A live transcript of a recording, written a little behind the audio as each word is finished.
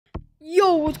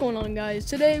Yo, what's going on, guys?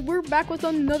 Today we're back with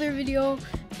another video,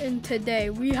 and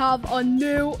today we have a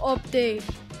new update.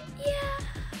 Yeah.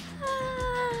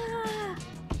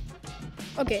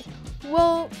 Okay,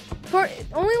 well,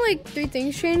 only like 3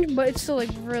 things changed, but it's still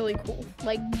like really cool,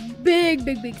 like big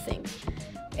things.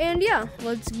 And yeah,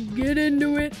 let's get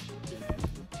into it.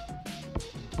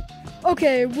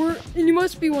 Okay, and you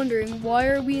must be wondering, why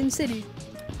are we in city?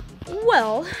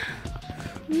 Well,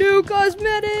 new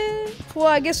cosmetics. Well,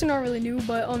 I guess they're not really new,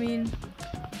 but I mean,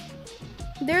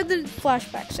 they're the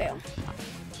flashback sale.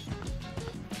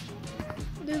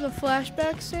 There's a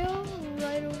flashback sale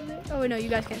right over there. Oh, wait, no, you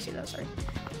guys can't see that, sorry.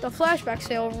 The flashback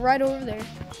sale right over there.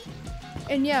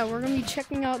 And yeah, we're gonna be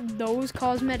checking out those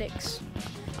cosmetics.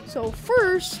 So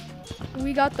first,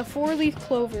 we got the 4-leaf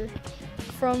clover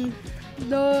from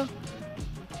the,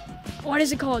 what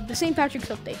is it called? The St. Patrick's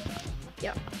update.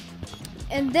 Yeah.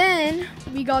 And then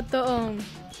we got the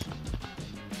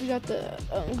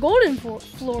golden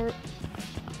floor.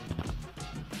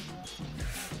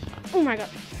 Oh my god.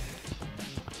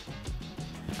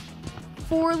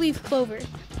 4-leaf clover.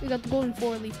 We got the golden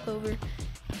 4-leaf clover.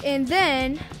 And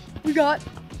then we got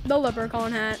the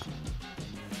leprechaun hat.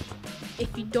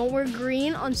 If you don't wear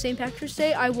green on St. Patrick's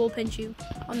Day, I will pinch you.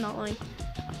 I'm not lying.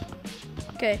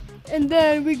 Okay. And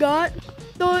then we got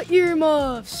the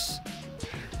earmuffs.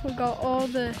 We got all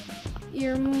the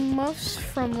earmuffs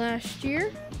from last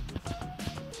year.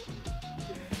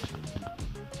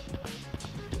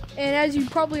 And as you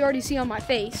probably already see on my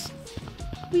face,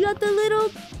 we got the little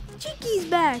cheekies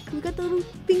back. We got the little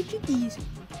pink cheekies.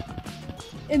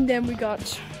 And then we got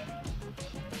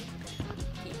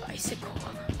the bicycle.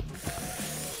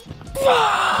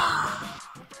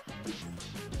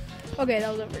 Okay,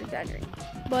 that was over exaggerating.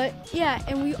 But yeah,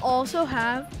 and we also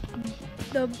have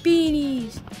the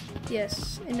beanies.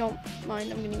 Yes, and don't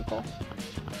mind, I'm getting cold.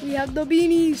 We have the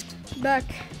beanies back,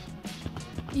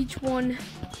 each one.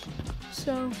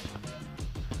 So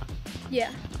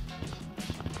yeah,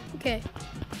 okay.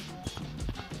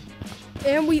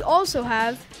 And we also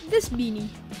have this beanie.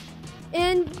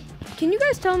 And can you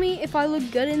guys tell me if I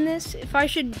look good in this? If I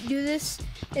should do this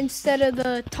instead of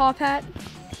the top hat,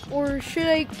 or should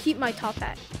I keep my top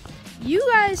hat? You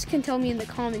guys can tell me in the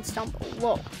comments down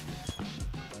below.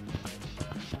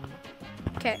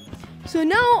 Okay, so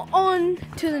now on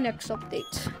to the next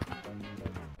update.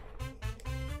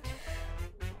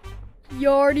 You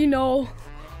already know.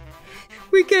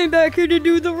 We came back here to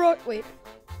do the rock. Wait,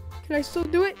 can I still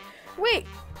do it? Wait,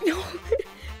 no.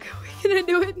 Can I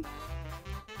do it?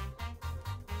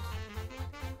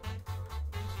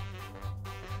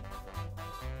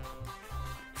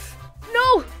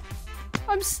 No,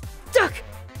 I'm stuck.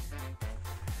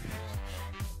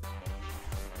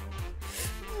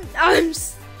 I'm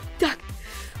stuck.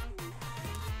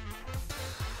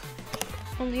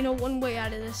 Only know one way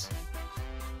out of this.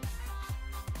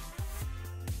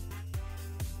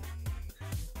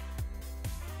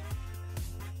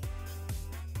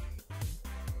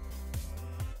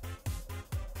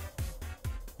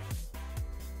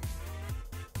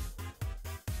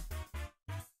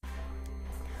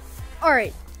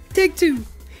 Alright, take 2.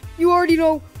 You already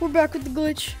know we're back with the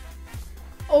glitch.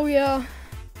 Oh yeah.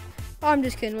 I'm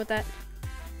just kidding with that.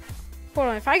 Hold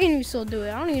on, if I can still do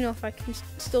it. I don't even know if I can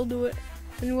still do it.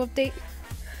 The new update.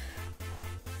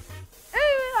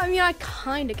 I mean, I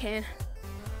kinda can.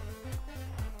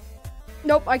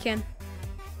 Nope, I can.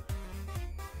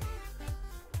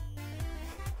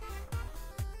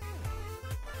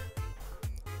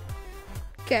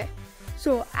 Okay,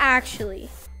 so actually,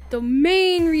 the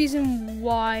main reason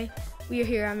why we are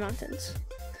here at Mountains,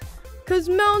 because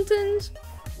Mountains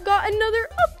got another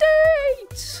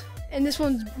update, and this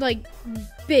one's like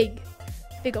big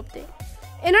update.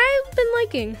 And I've been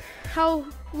liking how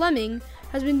Lemming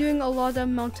has been doing a lot of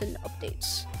mountain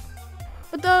updates,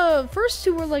 but the first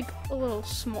 2 were like a little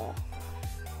small.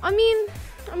 I mean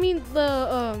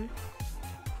the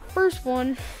first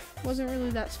one wasn't really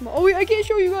that small. Oh wait, I can't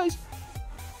show you guys.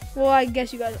 Well, I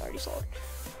guess you guys already saw it.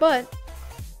 But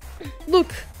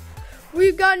look,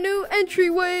 we've got new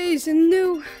entryways and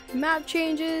new map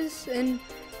changes, and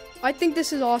I think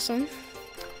this is awesome.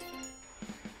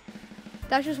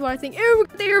 That's just what I think. Ew,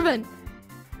 the air vent.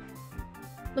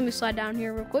 Let me slide down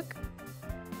here real quick.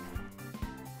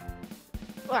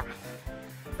 Ah,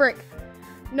 frick.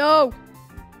 No.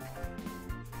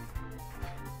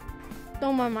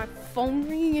 Don't mind my phone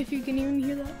ringing if you can even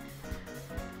hear that.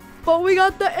 But we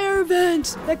got the air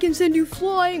vents that can send you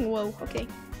flying. Whoa, okay.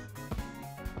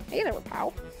 Hey there,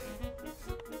 pal.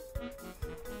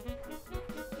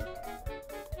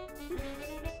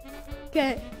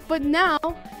 Okay, but now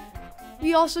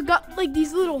we also got like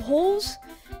these little holes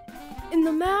in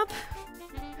the map,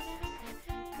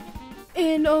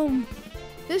 and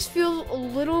this feels a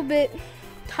little bit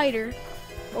tighter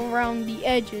around the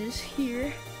edges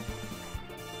here.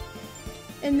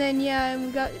 And then yeah,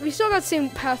 we still got the same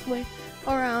pathway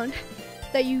around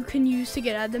that you can use to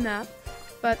get out of the map.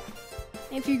 But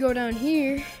if you go down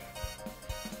here,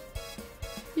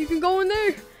 you can go in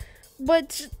there.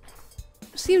 But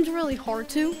it seems really hard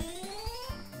to,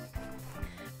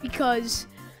 because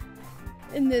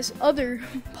in this other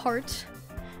part,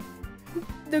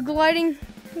 the gliding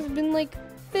has been like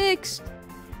fixed,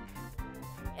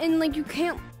 and like you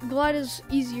can't glide as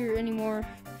easier anymore.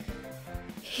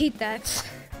 Hate that.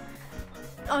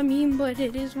 I mean, but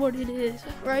it is what it is,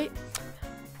 right?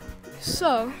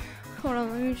 So, hold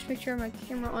on, let me just make sure I have my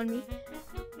camera on me.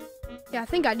 Yeah, I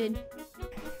think I did.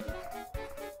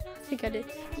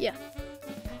 Yeah.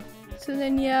 So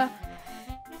then, yeah,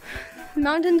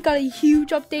 Mountains got a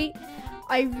huge update.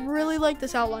 I really like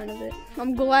this outline of it.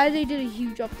 I'm glad they did a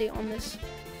huge update on this.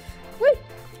 Woo!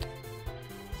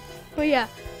 But yeah,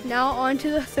 now on to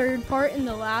the third part and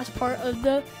the last part of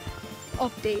the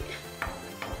update.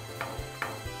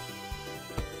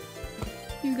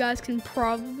 You guys can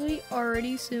probably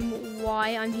already assume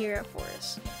why I'm here at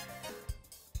Forest.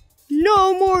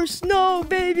 No more snow,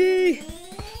 baby!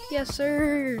 Yes,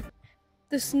 sir.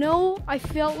 The snow, I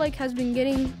felt like, has been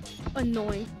getting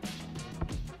annoying.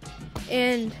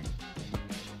 And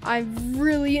I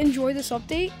really enjoy this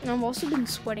update, and I've also been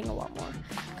sweating a lot more.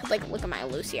 Cause like, look at my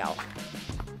Lucy out.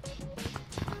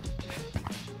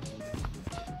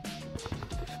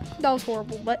 That was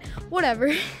horrible, but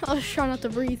whatever. I'll just try not to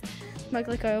breathe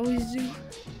like I always do.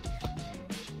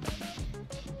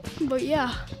 But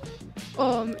yeah,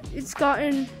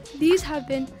 these have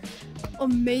been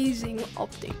amazing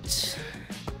updates.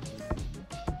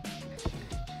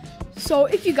 So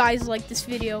if you guys like this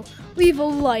video, leave a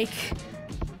like,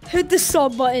 hit the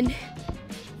sub button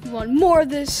if you want more of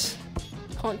this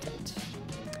content,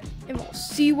 and we'll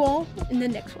see you all in the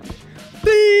next one.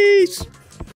 Peace!